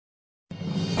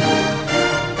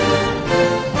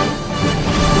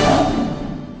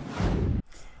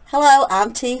Hello,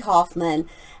 I'm T. Hoffman,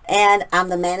 and I'm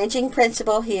the managing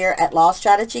principal here at Law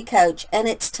Strategy Coach, and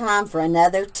it's time for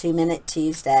another 2-Minute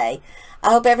Tuesday.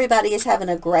 I hope everybody is having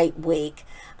a great week.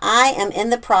 I am in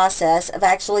the process of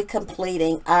actually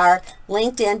completing our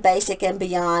LinkedIn Basic and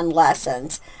Beyond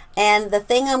lessons. And the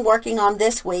thing I'm working on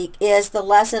this week is the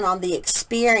lesson on the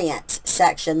experience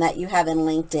section that you have in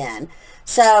LinkedIn.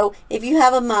 So if you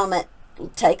have a moment,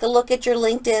 take a look at your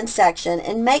LinkedIn section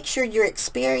and make sure your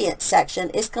experience section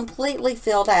is completely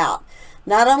filled out.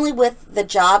 Not only with the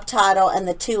job title and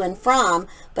the to and from,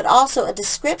 but also a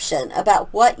description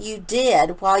about what you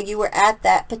did while you were at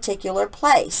that particular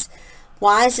place.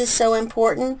 Why is this so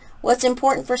important? Well, it's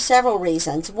important for several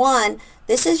reasons. One,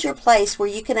 this is your place where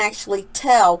you can actually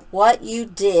tell what you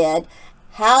did,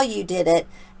 how you did it,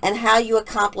 and how you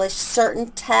accomplished certain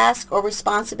tasks or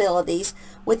responsibilities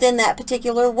within that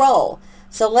particular role.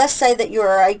 So let's say that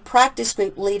you're a practice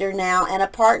group leader now and a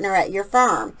partner at your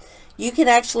firm. You can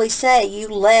actually say you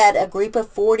led a group of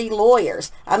 40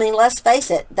 lawyers. I mean, let's face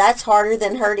it, that's harder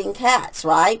than herding cats,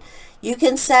 right? You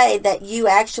can say that you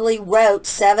actually wrote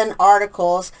 7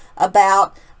 articles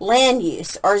about land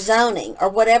use or zoning or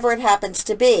whatever it happens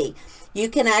to be. You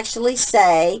can actually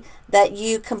say that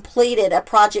you completed a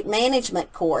project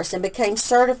management course and became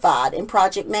certified in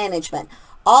project management.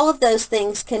 All of those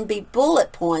things can be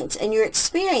bullet points in your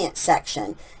experience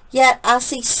section. Yet I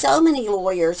see so many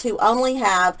lawyers who only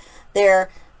have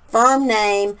their firm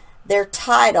name, their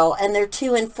title, and their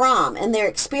to and from in their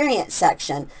experience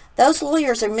section. Those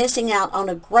lawyers are missing out on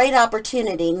a great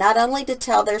opportunity not only to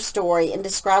tell their story and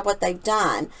describe what they've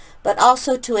done, but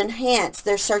also to enhance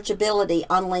their searchability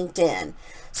on LinkedIn.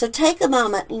 So take a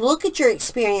moment, look at your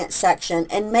experience section,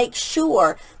 and make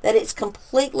sure that it's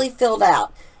completely filled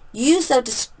out. Use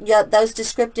those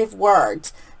descriptive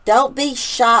words. Don't be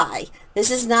shy. This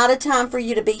is not a time for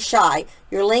you to be shy.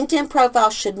 Your LinkedIn profile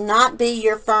should not be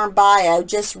your firm bio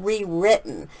just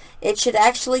rewritten. It should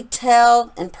actually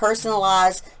tell and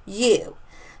personalize you.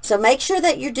 So make sure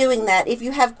that you're doing that. If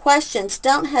you have questions,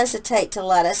 don't hesitate to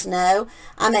let us know.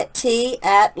 I'm at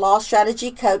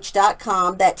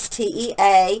t@lawstrategycoach.com. That's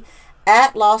TEA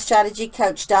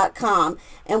 @lawstrategycoach.com,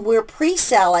 and we're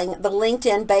pre-selling the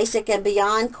LinkedIn Basic and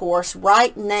Beyond course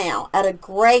right now at a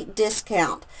great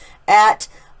discount at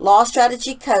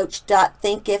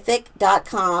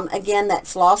lawstrategycoach.thinkific.com. Again,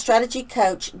 that's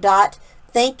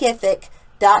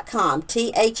lawstrategycoach.thinkific.com,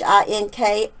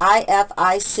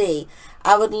 THINKIFIC.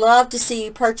 I would love to see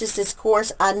you purchase this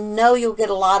course. I know you'll get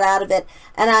a lot out of it,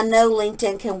 and I know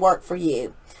LinkedIn can work for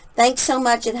you. Thanks so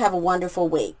much and have a wonderful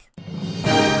week.